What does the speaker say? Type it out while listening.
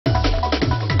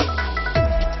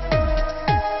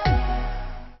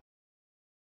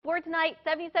tonight,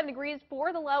 77 degrees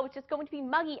for the low. It's just going to be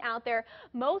muggy out there.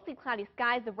 Mostly cloudy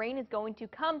skies. The rain is going to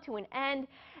come to an end,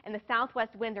 and the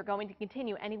southwest winds are going to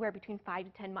continue anywhere between 5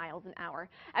 to 10 miles an hour.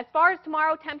 As far as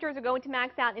tomorrow, temperatures are going to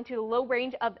max out into the low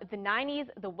range of the 90s.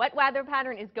 The wet weather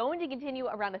pattern is going to continue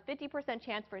around a 50%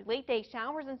 chance for late day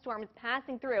showers and storms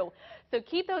passing through. So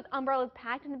keep those umbrellas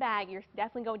packed in the bag. You're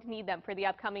definitely going to need them for the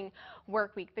upcoming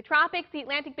work week. The tropics, the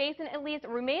Atlantic Basin at least,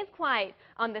 remains quiet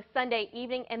on this Sunday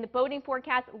evening, and the boating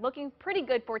forecast looking pretty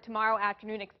good for tomorrow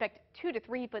afternoon. Expect 2 to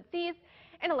 3 foot seas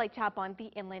and a light chop on the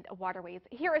inland waterways.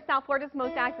 Here is South Florida's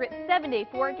most accurate 7-day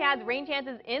forecast. Rain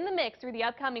chances in the mix through the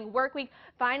upcoming work week.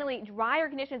 Finally, drier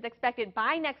conditions expected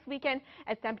by next weekend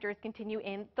as temperatures continue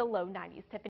in the low 90s. Tiffany.